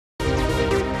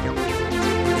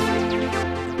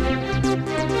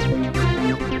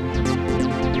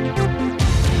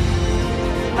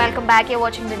welcome back. You're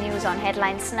watching the news on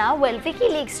Headlines Now. Well,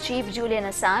 WikiLeaks chief Julian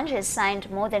Assange has signed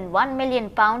more than £1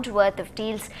 million worth of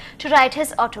deals to write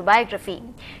his autobiography.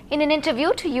 In an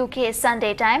interview to UK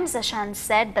Sunday Times, Assange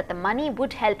said that the money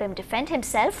would help him defend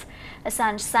himself.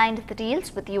 Assange signed the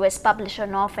deals with US publisher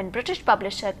North and British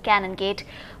publisher Canongate,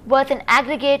 worth an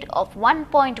aggregate of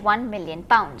 £1.1 million.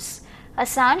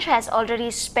 Assange has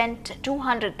already spent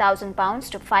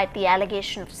 £200,000 to fight the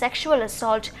allegation of sexual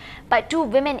assault by 2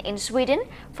 women in Sweden,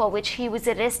 for which he was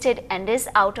arrested and is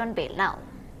out on bail now.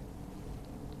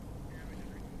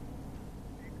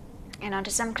 And on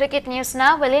to some cricket news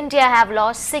now. Well, India have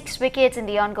lost 6 wickets in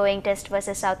the ongoing test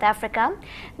versus South Africa.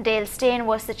 Dale Steyn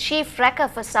was the chief wrecker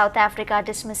for South Africa,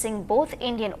 dismissing both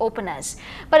Indian openers.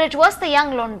 But it was the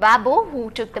young lone Babu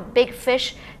who took the big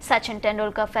fish. Sachin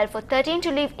Tendulkar fell for 13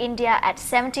 to leave India at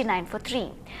 79 for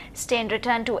 3. Steyn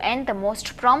returned to end the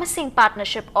most promising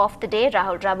partnership of the day.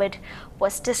 Rahul Dravid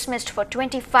was dismissed for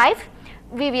 25.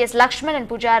 VVS Lakshman and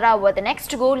Pujara were the next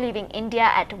to go, leaving India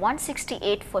at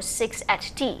 168 for 6 at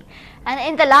tea. And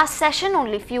in the last session,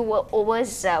 only few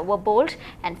overs were bowled,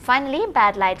 and finally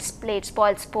bad lights played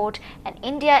spoiled sport, and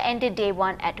India ended day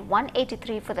 1 at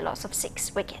 183 for the loss of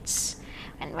 6 wickets.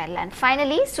 And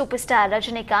finally, superstar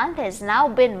Rajinikanth has now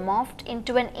been morphed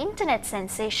into an internet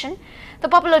sensation. The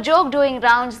popular joke doing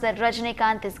rounds that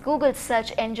Rajinikanth is Google's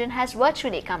search engine has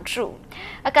virtually come true.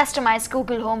 A customized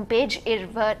Google homepage,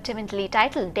 irreverently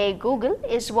titled Day Google,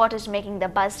 is what is making the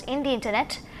buzz in the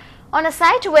internet. On a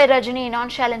site where Rajini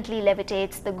nonchalantly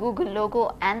levitates, the Google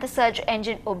logo and the search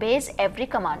engine obeys every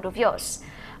command of yours.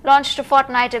 Launched a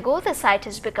fortnight ago, the site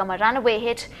has become a runaway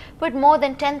hit, with more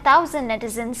than 10,000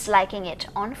 netizens liking it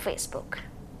on Facebook.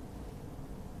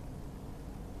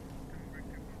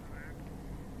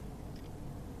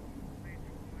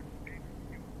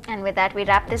 And with that, we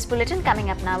wrap this bulletin. Coming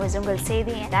up now is Ungal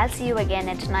Sethi, and I'll see you again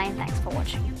at 9. Thanks for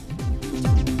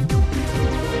watching.